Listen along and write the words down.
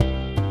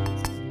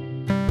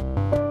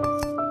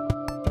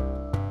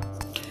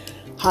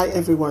Hi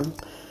everyone.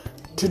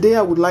 Today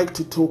I would like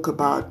to talk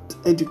about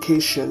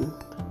education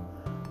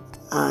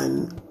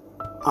and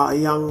our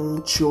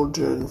young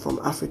children from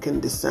African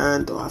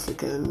descent or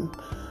African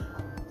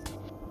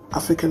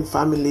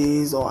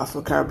families or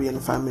Afro-Caribbean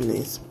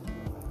families.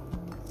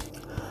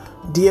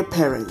 Dear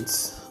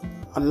parents,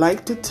 I'd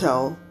like to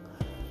tell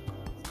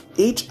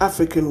each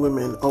African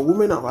woman or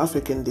woman of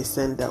African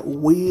descent that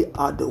we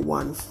are the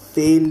one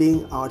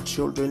failing our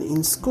children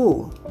in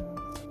school.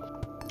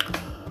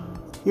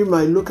 You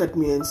might look at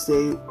me and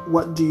say,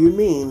 what do you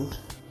mean?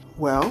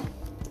 Well,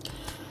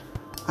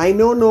 I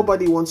know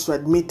nobody wants to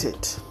admit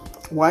it.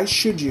 Why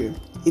should you?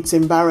 It's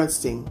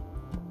embarrassing.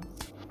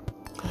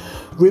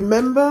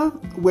 Remember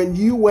when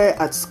you were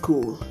at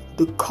school,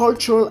 the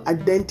cultural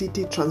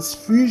identity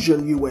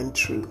transfusion you went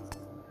through.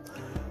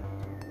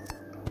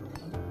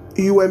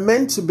 You were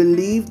meant to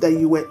believe that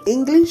you were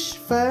English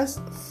first,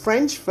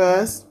 French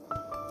first,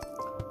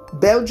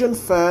 Belgian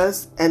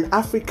first, and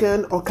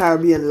African or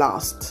Caribbean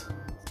last.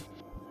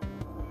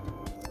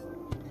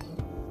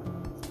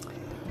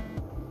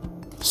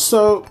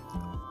 So,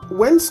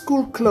 when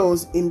school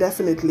closed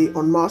indefinitely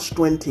on March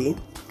 20,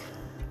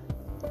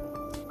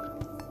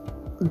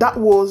 that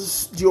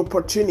was the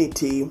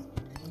opportunity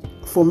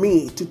for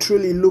me to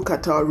truly look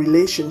at our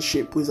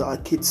relationship with our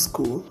kids'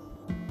 school.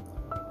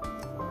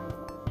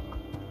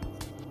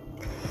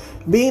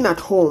 Being at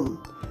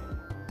home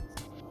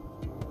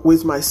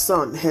with my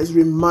son has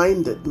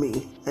reminded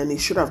me, and it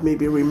should have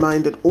maybe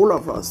reminded all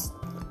of us,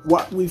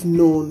 what we've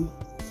known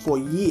for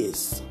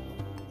years.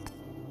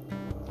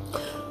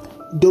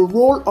 The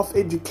role of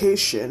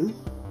education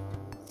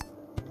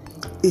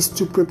is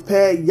to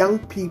prepare young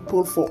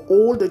people for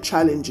all the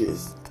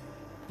challenges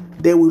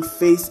they will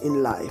face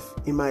in life.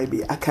 It might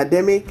be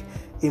academic,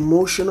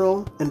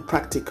 emotional, and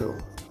practical.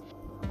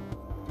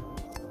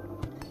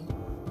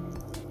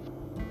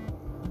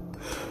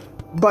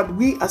 But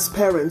we as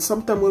parents,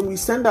 sometimes when we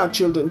send our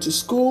children to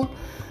school,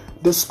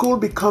 the school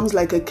becomes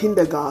like a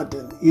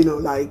kindergarten.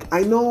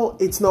 I know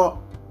it's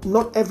not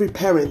every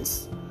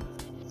parent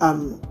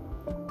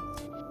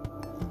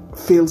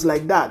feels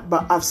like that,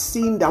 but I've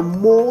seen that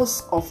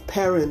most of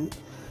parents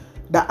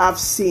that I've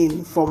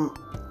seen from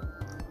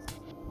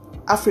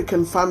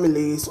African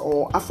families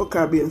or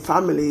Afro-Caribbean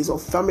families or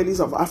families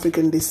of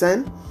African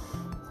descent,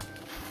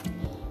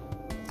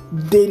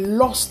 they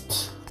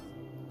lost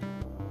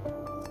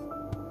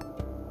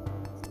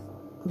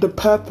the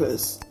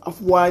purpose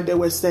of why they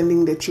were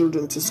sending their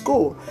children to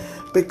school,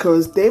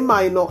 because they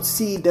might not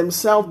see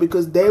themselves,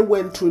 because they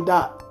went through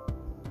that,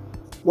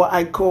 what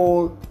I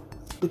call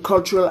the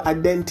cultural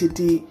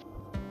identity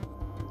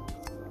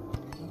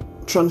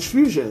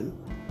transfusion.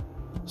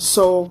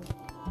 So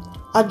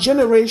a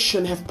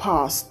generation have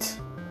passed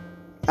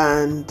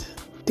and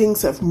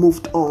things have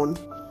moved on.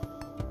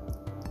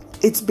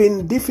 It's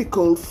been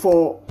difficult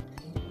for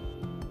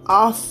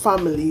our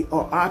family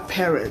or our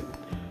parent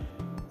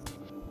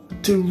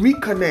to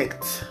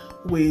reconnect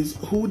with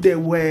who they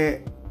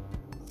were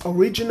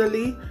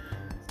originally.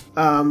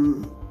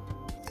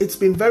 It's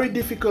been very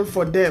difficult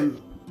for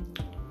them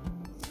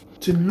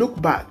to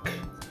look back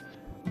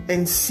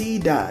and see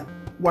that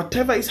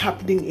whatever is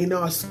happening in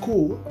our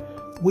school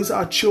with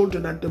our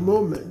children at the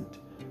moment,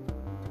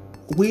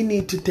 we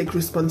need to take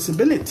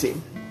responsibility.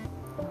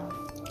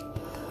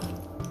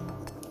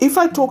 If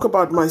I talk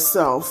about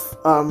myself,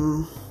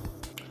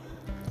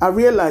 I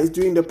realized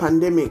during the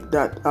pandemic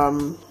that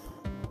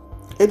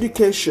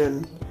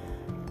education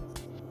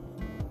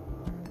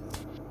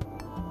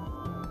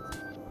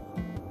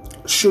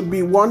should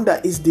be one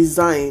that is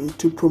designed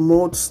to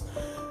promote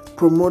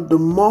the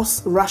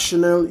most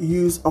rational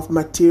use of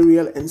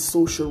material and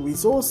social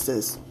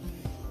resources.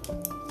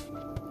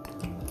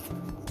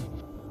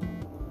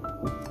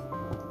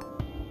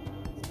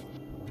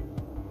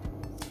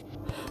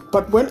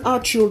 But when our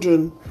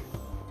children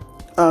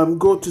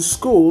go to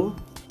school,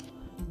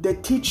 they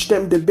teach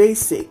them the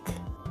basic,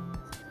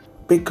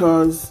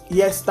 because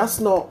yes, that's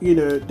not, they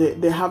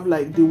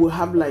will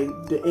have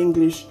the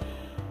English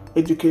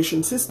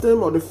education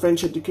system or the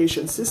French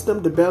education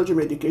system, the Belgian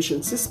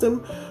education system,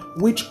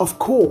 which of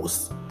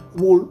course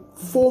will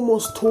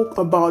foremost talk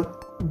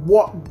about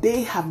what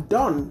they have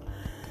done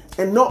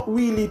and not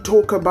really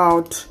talk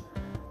about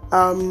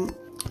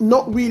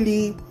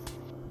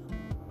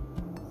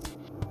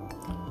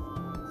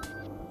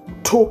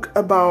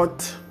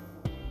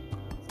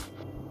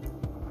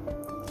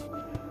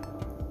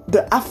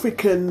the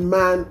African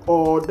man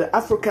or the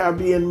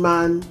Afro-Caribbean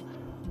man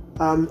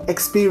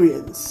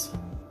experience.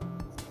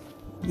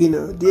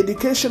 The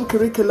education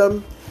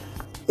curriculum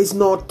is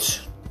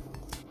not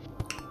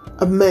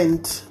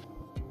meant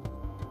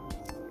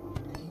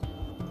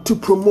to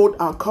promote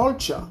our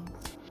culture,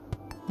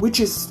 which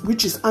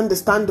is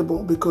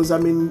understandable, because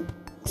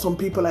some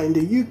people are in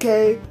the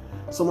UK,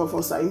 some of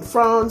us are in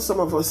France, some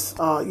of us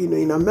are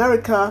in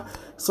America,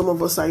 some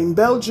of us are in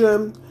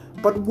Belgium.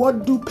 But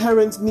what do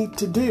parents need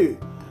to do?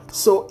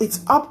 So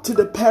it's up to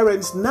the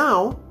parents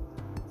now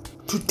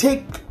to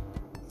take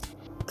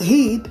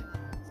heed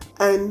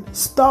and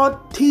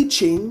start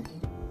teaching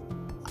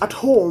at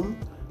home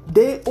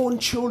their own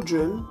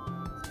children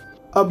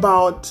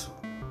about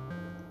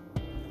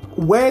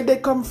where they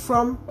come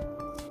from,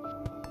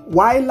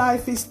 why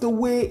life is the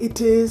way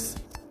it is,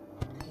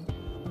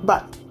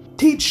 but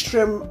teach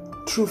them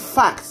through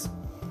facts,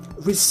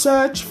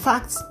 research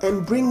facts,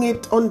 and bring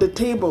it on the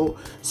table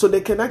so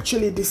they can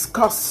actually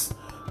discuss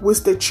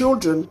with the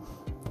children.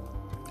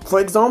 For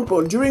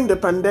example, during the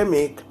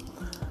pandemic,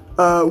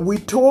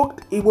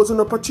 it was an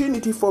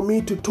opportunity for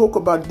me to talk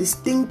about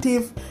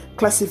distinctive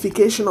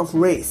classification of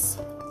race.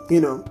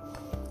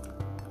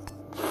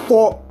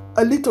 For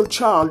a little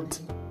child,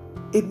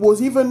 it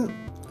was even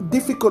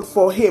difficult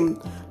for him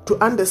to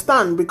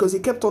understand because he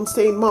kept on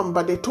saying, "Mom,"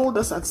 but they told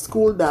us at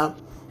school that,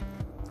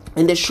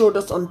 and they showed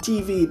us on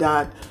TV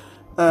that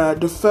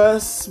the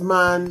first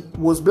man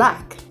was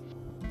black.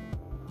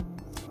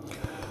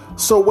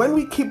 So when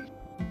we keep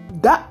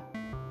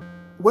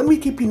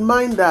in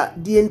mind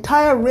that the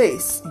entire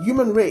race,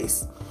 human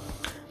race,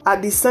 are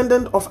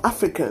descendant of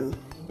African,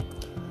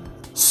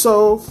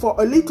 so for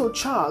a little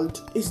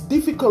child, it's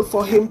difficult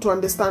for him to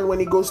understand when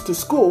he goes to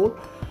school,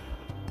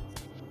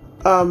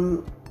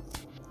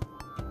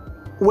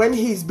 when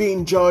he's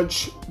being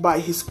judged by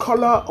his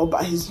color or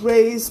by his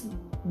race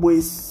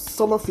with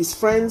some of his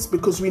friends,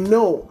 because we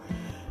know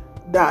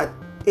that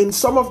in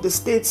some of the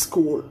state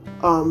school,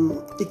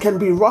 it can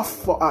be rough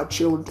for our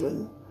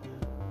children.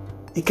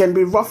 It can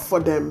be rough for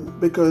them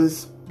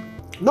because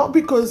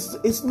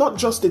it's not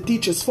just the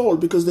teacher's fault,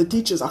 because the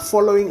teachers are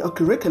following a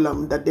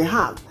curriculum that they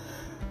have.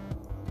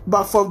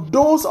 But for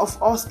those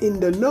of us in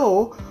the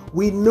know,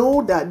 we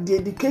know that the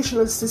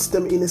educational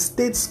system in a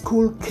state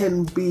school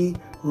can be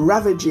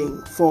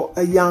ravaging for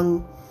a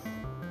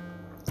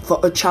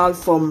child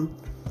from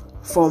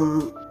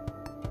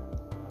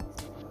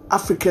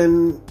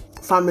African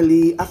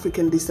family,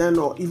 African descent,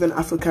 or even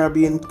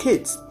Afro-Caribbean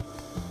kids.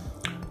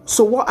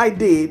 So what I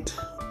did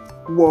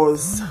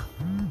was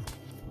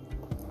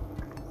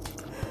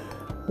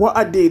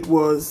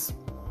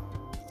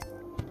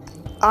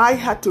I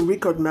had to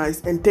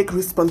recognize and take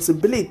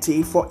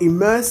responsibility for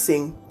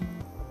immersing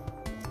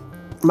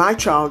my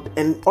child,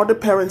 and other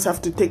parents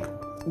have to take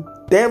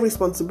their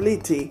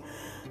responsibility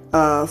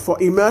for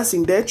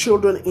immersing their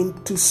children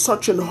into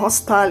such an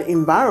hostile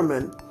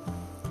environment,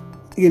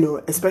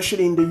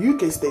 especially in the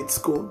UK state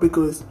school,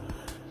 because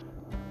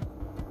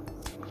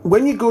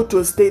when you go to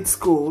a state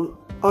school,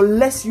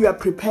 unless you are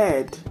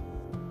prepared,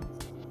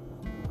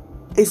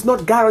 it's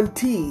not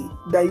guaranteed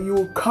that you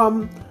will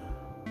come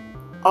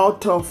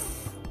out of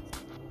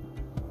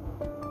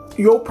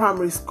your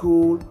primary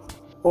school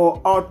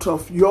or out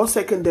of your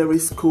secondary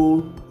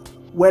school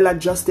well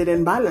adjusted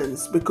and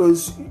balanced,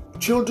 because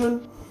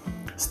children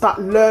start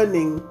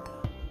learning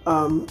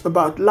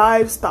about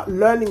life, start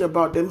learning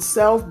about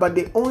themselves, but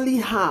they only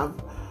have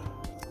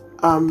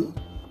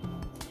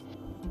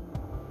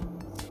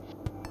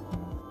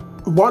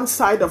one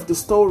side of the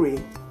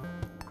story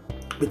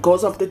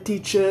because of the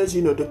teachers,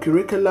 the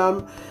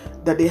curriculum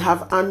that they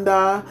have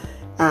under.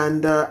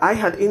 And I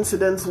had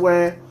incidents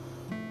where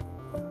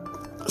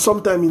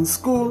sometime in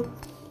school,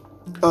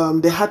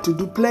 they had to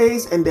do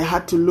plays and they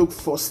had to look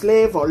for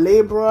slave or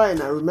laborer.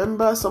 And I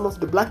remember some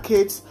of the black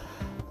kids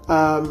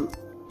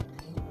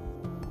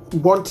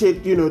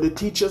wanted, the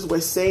teachers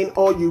were saying,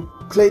 "Oh, you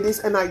play this,"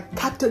 and I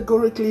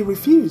categorically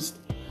refused,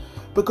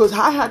 because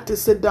I had to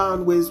sit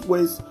down with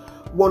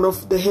one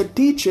of the head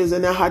teachers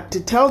and I had to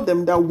tell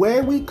them that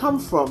where we come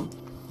from,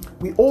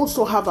 we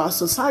also have our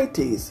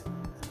societies,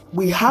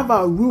 we have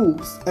our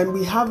rules, and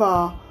we have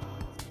our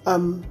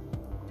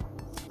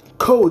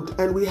code,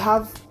 and we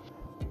have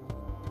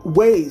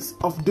ways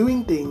of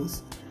doing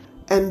things,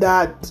 and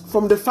that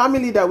from the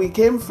family that we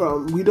came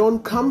from, we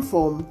don't come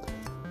from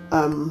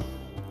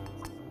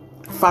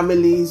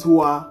families who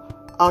are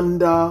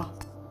under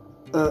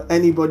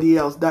anybody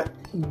else. That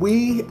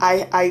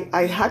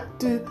I had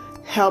to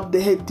help the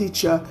head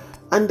teacher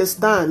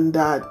understand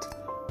that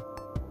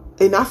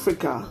in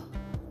Africa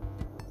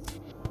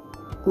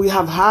we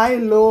have high,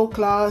 low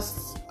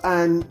class,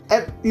 and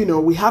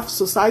we have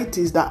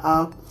societies that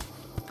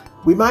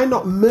we might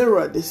not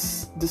mirror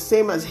this the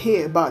same as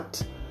here,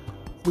 but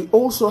we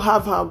also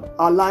have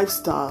our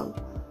lifestyle,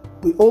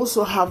 we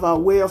also have our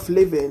way of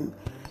living.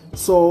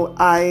 So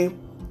I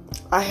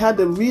had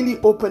a really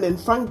open and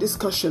frank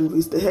discussion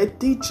with the head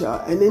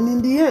teacher, and then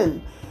in the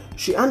end,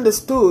 she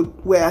understood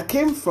where I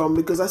came from,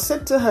 because I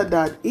said to her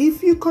that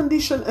if you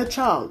condition a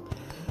child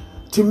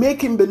to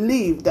make him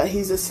believe that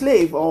he's a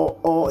slave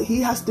or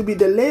he has to be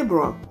the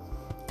laborer,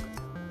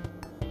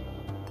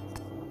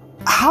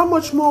 how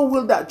much more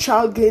will that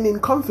child gain in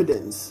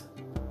confidence?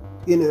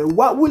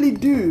 What will it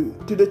do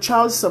to the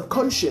child's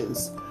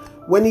subconscious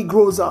when he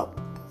grows up?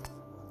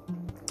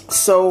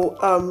 So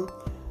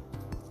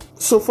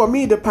for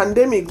me, the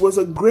pandemic was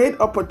a great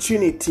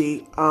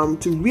opportunity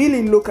to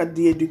really look at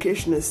the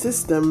educational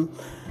system,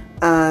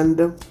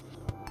 and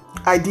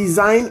I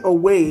designed a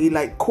way,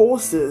 like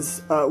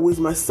courses with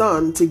my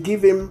son, to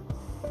give him,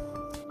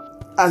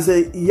 as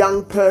a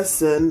young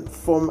person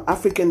from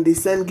African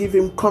descent, give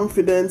him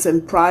confidence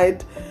and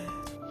pride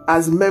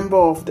as member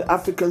of the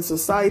African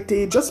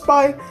Society, just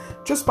by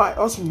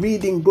us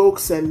reading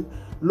books and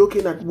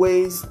looking at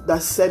ways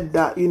that said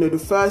that, the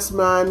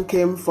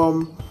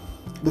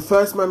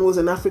first man was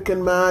an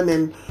African man,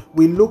 and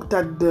we looked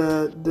at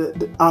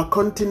our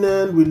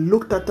continent, we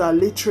looked at our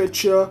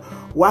literature,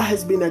 what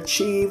has been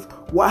achieved,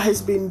 what has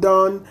been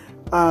done.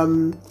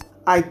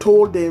 I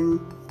told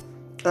him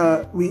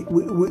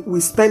we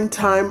spent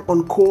time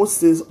on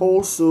courses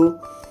also,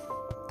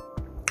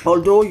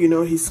 although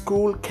his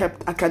school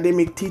kept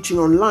academic teaching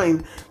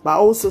online, but I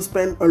also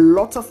spent a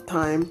lot of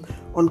time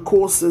on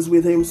courses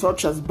with him,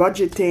 such as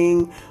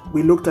budgeting.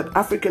 We looked at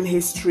African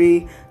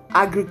history,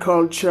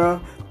 agriculture,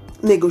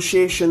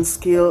 negotiation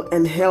skill,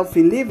 and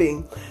healthy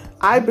living.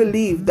 I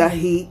believe that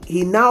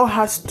he now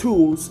has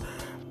tools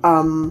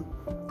on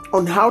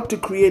how to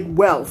create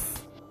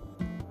wealth,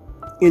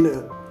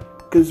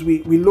 because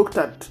we looked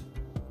at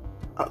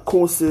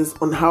courses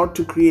on how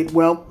to create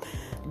wealth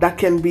that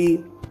can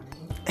be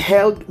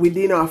held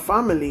within our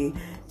family,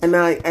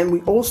 and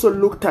we also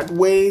looked at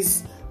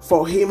ways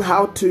for him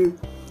how to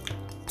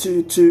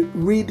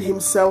rid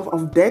himself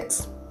of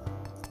debt,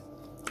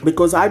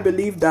 because I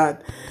believe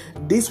that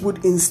this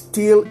would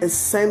instill a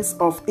sense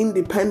of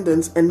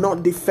independence and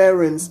not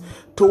deference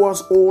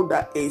towards all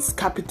that is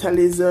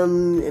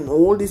capitalism and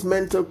all this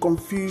mental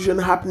confusion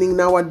happening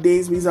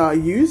nowadays with our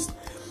youth.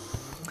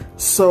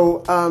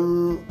 So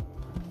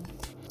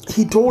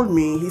he told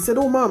me, he said,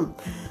 "Oh, Mom,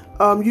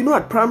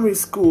 at primary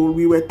school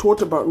we were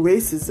taught about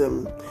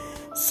racism."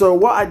 So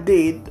what I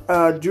did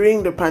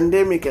during the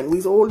pandemic and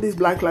with all these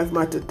Black Lives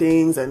Matter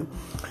things, and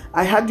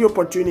I had the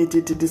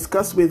opportunity to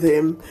discuss with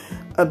him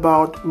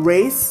about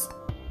race,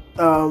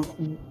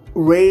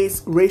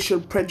 racial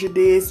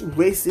prejudice,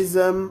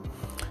 racism,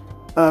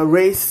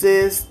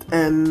 racist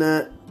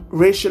and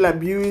racial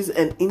abuse,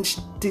 and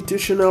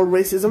institutional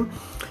racism.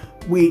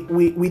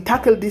 We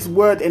tackle this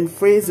word and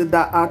phrases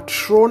that are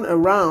thrown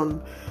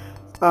around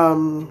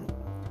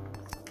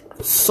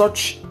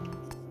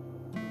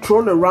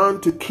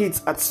to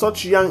kids at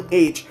such young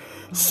age,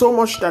 so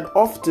much that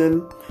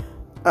often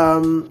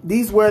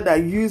these words are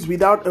used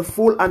without a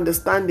full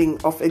understanding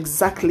of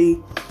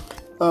exactly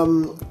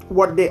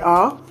what they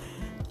are.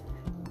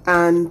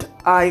 And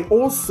I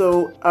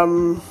also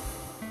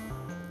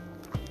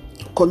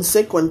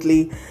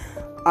consequently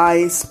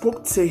I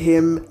spoke to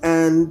him,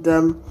 and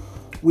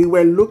we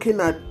were looking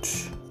at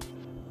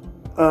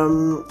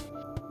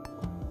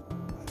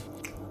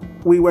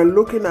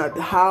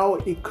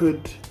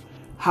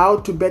how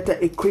to better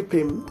equip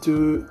him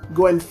to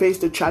go and face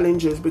the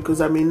challenges, because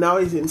now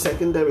he's in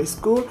secondary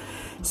school,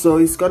 so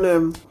he's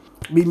gonna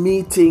be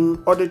meeting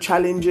other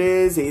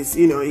challenges. He's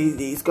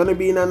gonna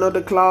be in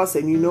another class,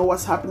 and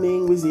what's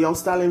happening with the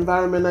hostile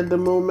environment at the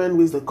moment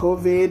with the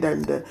COVID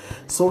and the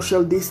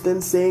social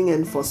distancing,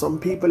 and for some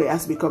people it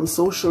has become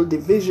social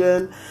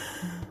division.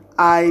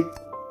 I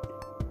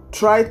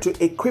tried to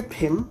equip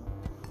him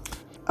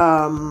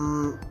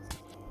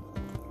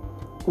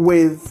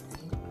with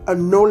a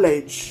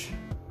knowledge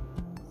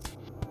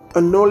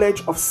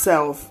of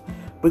self,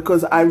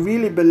 because I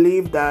really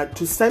believe that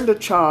to send a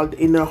child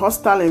in a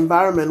hostile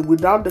environment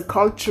without the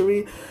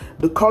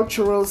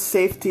cultural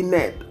safety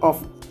net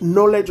of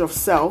knowledge of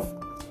self,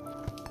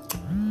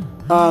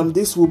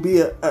 this will be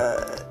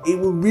it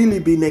will really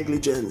be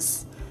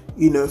negligence,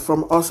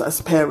 from us as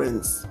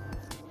parents.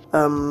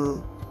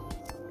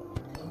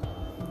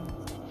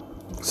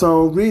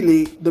 So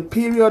really, the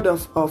period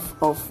of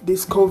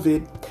this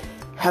COVID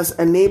has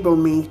enabled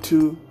me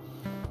to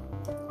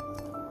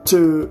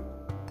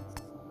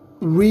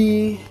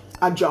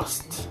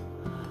readjust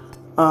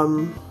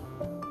the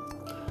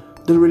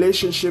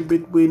relationship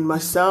between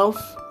myself,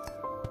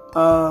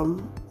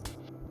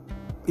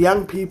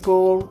 young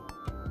people,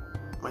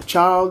 my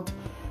child,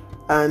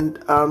 and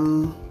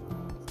I'm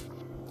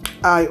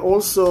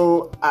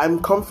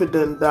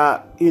confident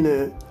that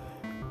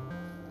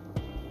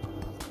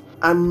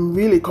I'm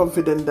really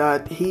confident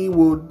that he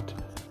would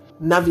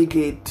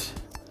navigate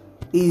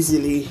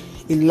easily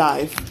in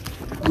life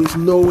with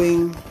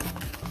knowing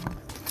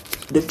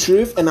the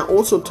truth. And I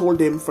also told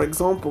him, for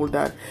example,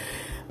 that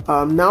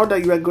now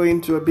that you are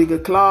going to a bigger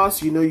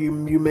class, you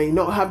may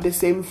not have the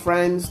same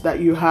friends that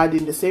you had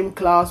in the same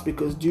class,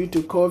 because due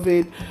to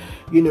COVID,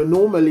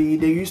 normally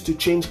they used to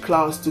change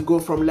class to go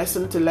from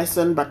lesson to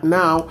lesson, but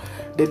now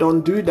they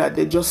don't do that.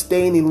 They're just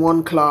staying in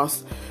one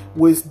class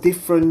with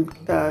different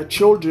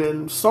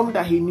children, some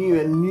that he knew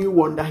and new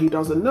one that he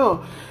doesn't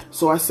know.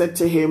 So I said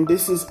to him,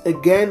 this is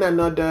again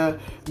another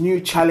new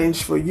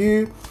challenge for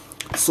you.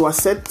 So I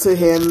said to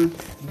him,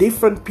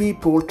 different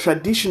people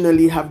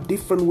traditionally have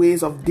different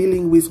ways of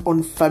dealing with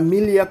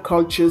unfamiliar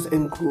cultures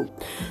and groups.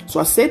 So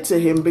I said to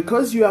him,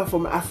 because you are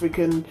from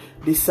African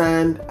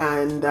descent,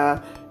 and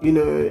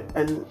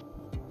and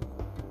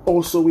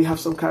also we have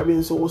some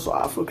Caribbean, so also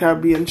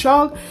Afro-Caribbean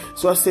child.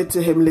 So I said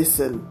to him,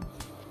 listen,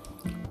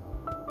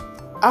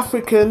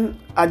 African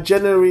are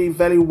generally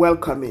very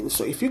welcoming.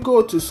 So if you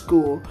go to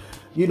school,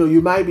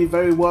 you might be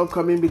very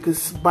welcoming,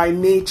 because by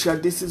nature,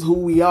 this is who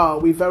we are.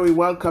 We're very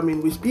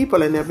welcoming with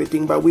people and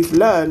everything. But we've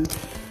learned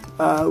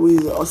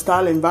with a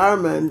hostile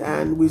environment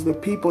and with the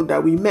people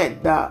that we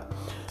met, that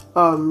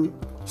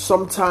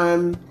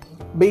sometimes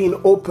being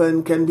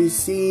open can be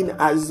seen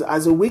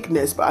as a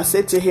weakness. But I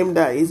said to him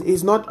that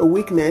it's not a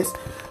weakness,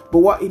 but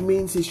what it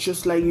means is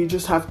just like you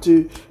just have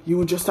to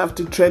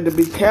tread a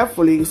bit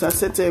carefully. So I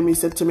said to him, he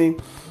said to me,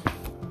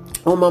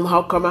 "Oh mom,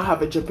 how come I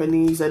have a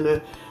Japanese and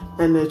a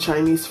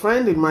Chinese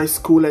friend in my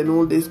school and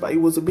all this?" But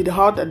it was a bit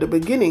hard at the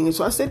beginning.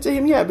 So I said to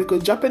him, yeah,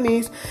 because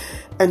Japanese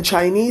and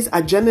Chinese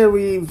are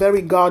generally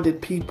very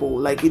guarded people.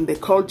 Like in the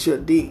culture,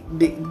 they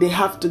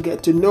have to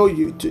get to know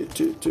you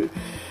to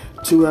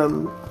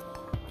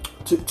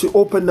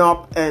open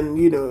up, and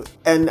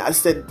and I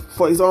said,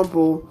 for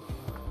example,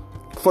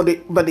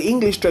 but the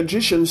English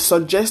tradition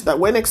suggests that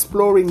when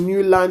exploring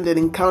new land and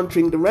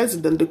encountering the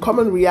resident, the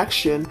common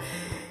reaction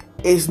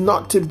is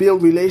not to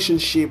build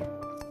relationship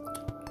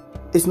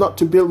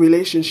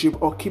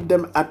or keep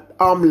them at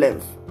arm's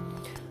length,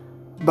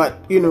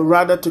 but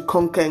rather to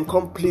conquer and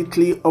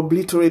completely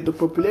obliterate the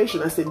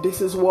population. I said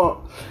this is what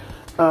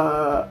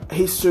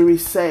history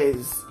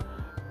says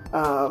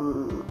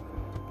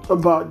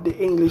about the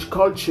English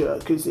culture,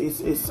 because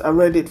I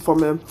read it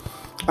from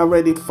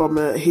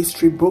a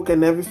history book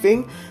and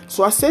everything.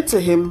 So I said to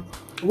him,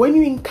 when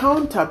you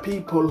encounter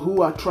people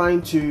who are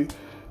trying to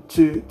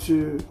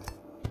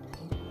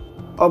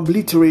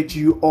obliterate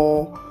you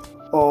or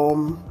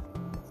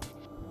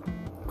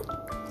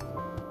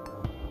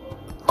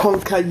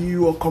conquer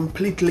you or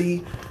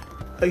completely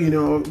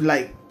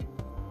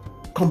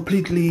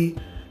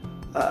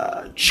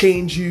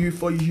change you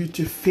for you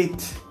to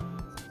fit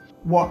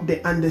what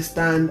the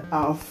understanding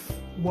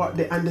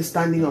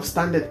of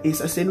standard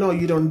is, I say no,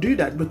 you don't do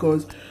that,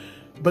 because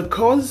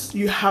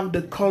you have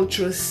the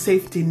cultural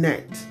safety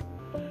net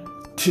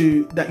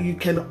that you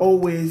can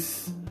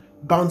always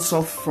bounce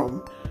off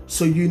from.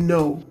 So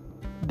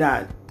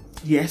that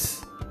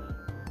yes,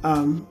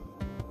 I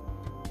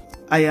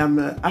am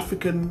an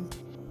African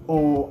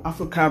or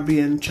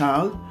Afro-Caribbean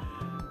child.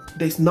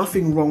 There's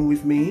nothing wrong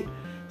with me.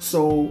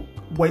 So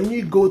when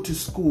you go to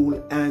school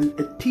and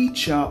a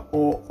teacher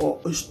or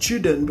a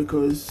student,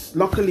 because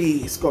luckily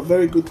he's got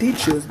very good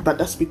teachers, but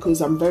that's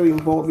because I'm very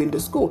involved in the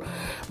school.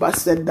 But I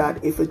said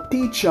that if a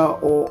teacher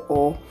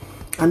or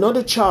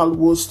another child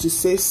was to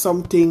say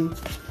something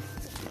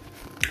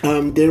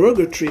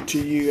derogatory to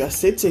you, I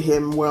said to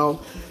him,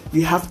 well,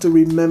 you have to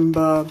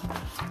remember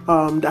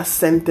that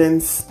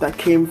sentence that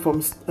came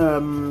from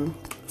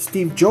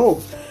Steve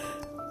Jobs,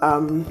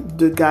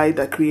 the guy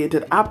that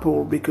created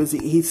Apple, because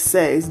he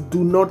says,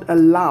 do not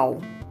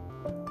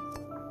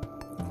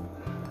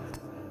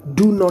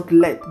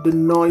let the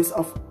noise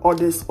of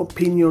others'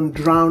 opinion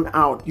drown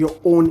out your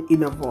own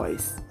inner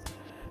voice.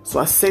 So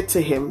I said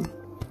to him,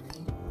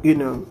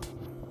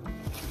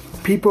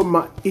 people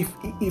might,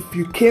 if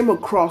you came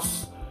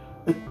across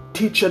a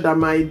teacher that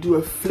might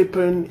do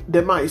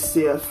they might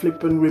say a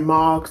flippant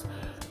remarks,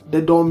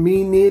 they don't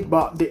mean it,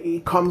 but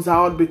it comes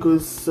out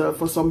because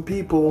for some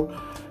people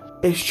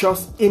it's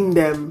just in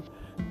them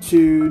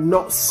to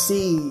not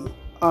see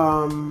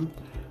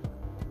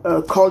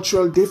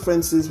cultural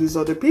differences with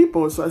other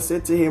people. So I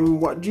said to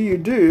him, what do you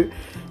do?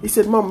 He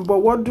said, Mom, but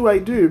what do I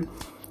do?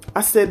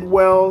 I said,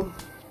 well,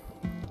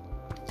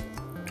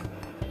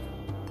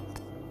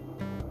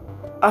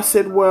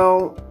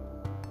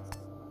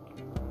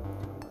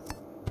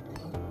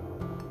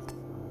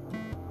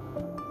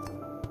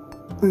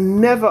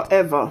 never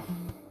ever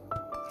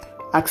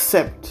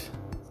accept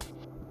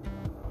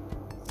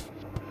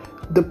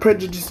the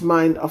prejudiced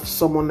mind of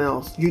someone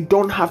else. You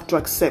don't have to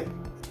accept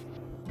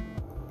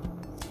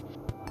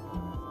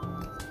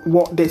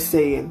what they're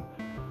saying.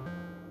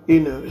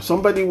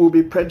 Somebody will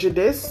be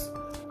prejudiced,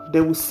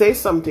 they will say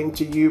something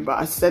to you, but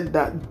I said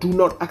that do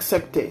not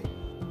accept it.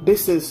 It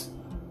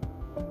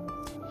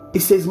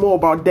says more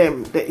about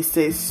them than it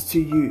says to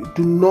you.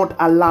 Do not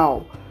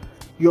allow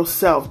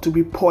yourself to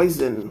be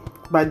poisoned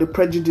by the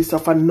prejudice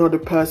of another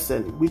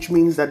person, which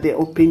means that their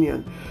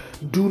opinion.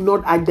 Do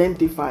not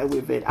identify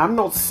with it. I'm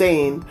not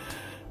saying,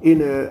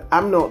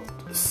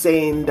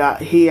 that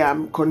here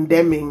I'm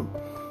condemning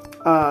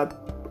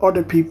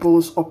other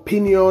people's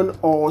opinion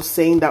or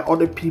saying that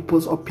other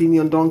people's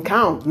opinion don't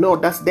count. No,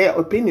 that's their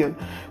opinion.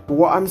 But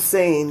what I'm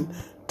saying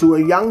to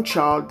a young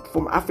child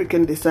from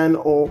African descent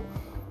or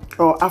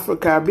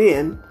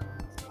Afro-Caribbean,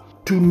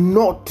 to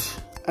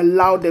not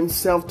allow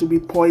themselves to be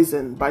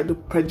poisoned by the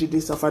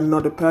prejudice of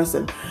another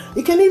person.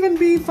 It can even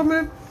be from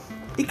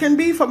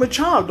a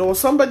child or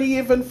somebody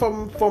even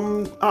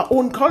from our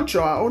own culture,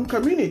 our own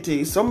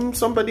community.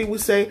 Somebody will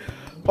say,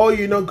 oh,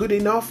 you're not good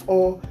enough,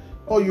 or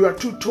you are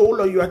too tall,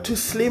 or you are too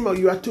slim, or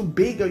you are too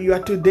big, or you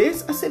are too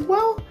this. I said,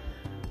 well,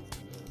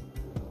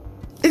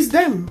 it's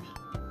them.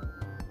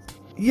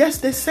 Yes,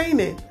 they're saying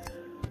it.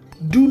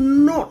 Do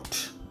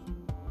not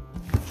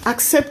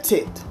accept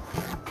it.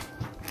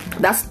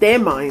 That's their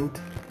mind.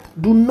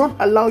 Do not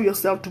allow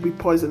yourself to be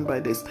poisoned by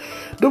this.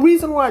 The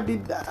reason why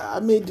I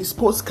made this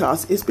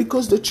podcast is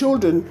because the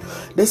children,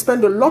 they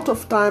spend a lot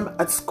of time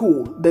at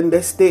school, then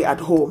they stay at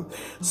home.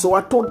 So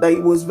I thought that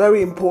it was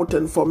very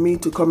important for me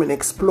to come and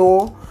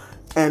explore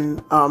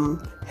and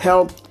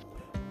help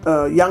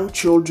young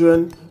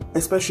children,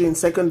 especially in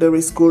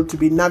secondary school, to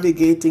be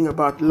navigating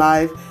about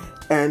life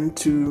and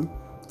to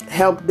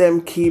help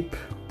them keep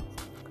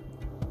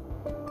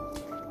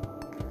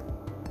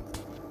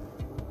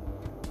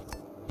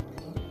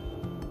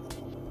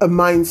a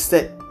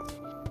mindset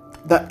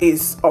that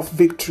is of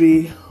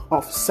victory,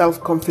 of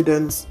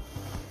self-confidence,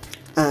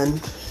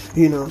 and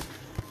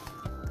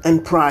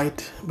and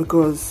pride.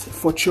 Because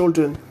for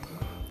children,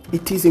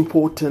 it is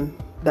important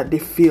that they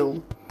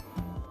feel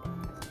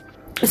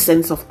a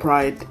sense of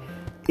pride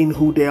in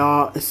who they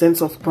are, a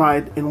sense of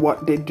pride in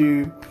what they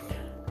do.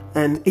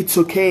 And it's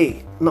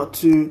okay not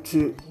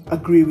to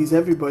agree with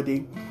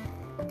everybody.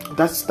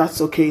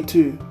 That's okay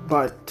too.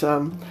 But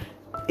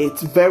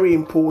it's very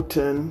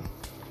important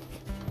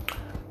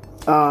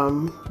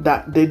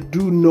that they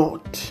do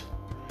not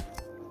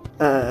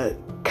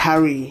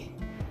carry,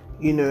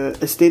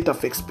 a state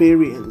of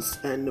experience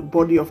and a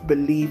body of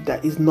belief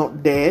that is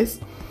not theirs.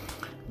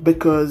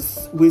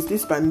 Because with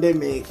this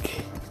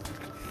pandemic,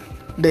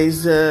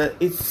 there's a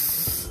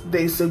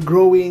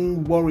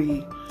growing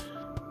worry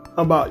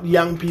about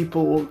young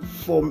people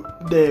for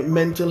their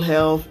mental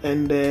health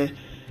and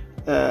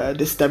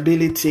the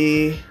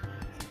stability.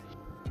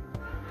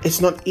 It's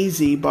not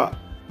easy, but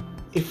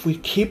if we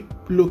keep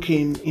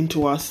looking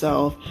into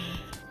ourselves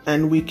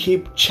and we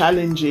keep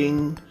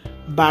challenging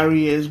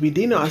barriers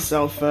within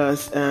ourselves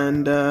first,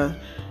 and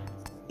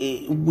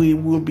we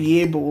will be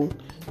able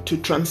to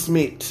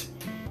transmit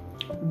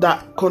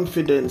that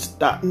confidence,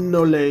 that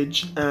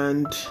knowledge,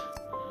 and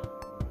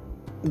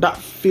that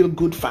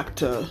feel-good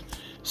factor.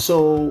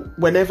 So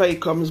whenever he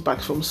comes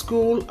back from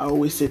school, I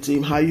always say to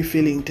him, "How are you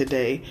feeling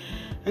today?"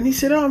 And he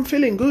said, "Oh, I'm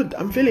feeling good.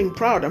 I'm feeling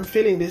proud. I'm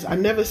feeling this." I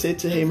never say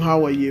to him,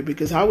 "How are you?"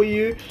 Because how are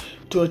you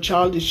to a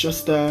child is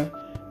just a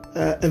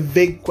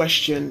vague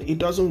question. It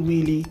doesn't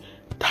really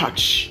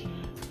touch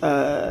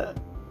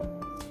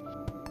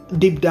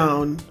deep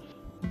down.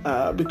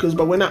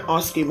 But when I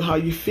ask him, "How are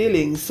you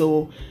feeling?"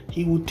 so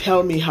he would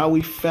tell me how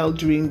he felt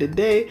during the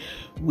day.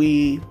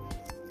 We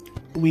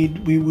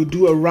would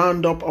do a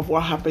roundup of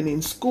what happened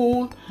in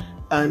school,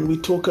 and we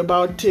talk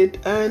about it.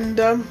 And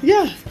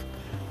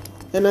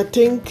and I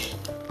think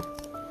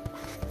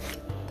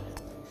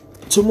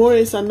tomorrow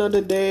is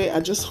another day. I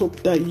just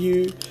hope that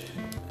you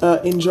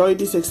enjoy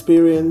this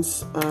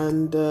experience,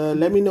 and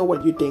let me know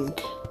what you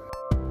think.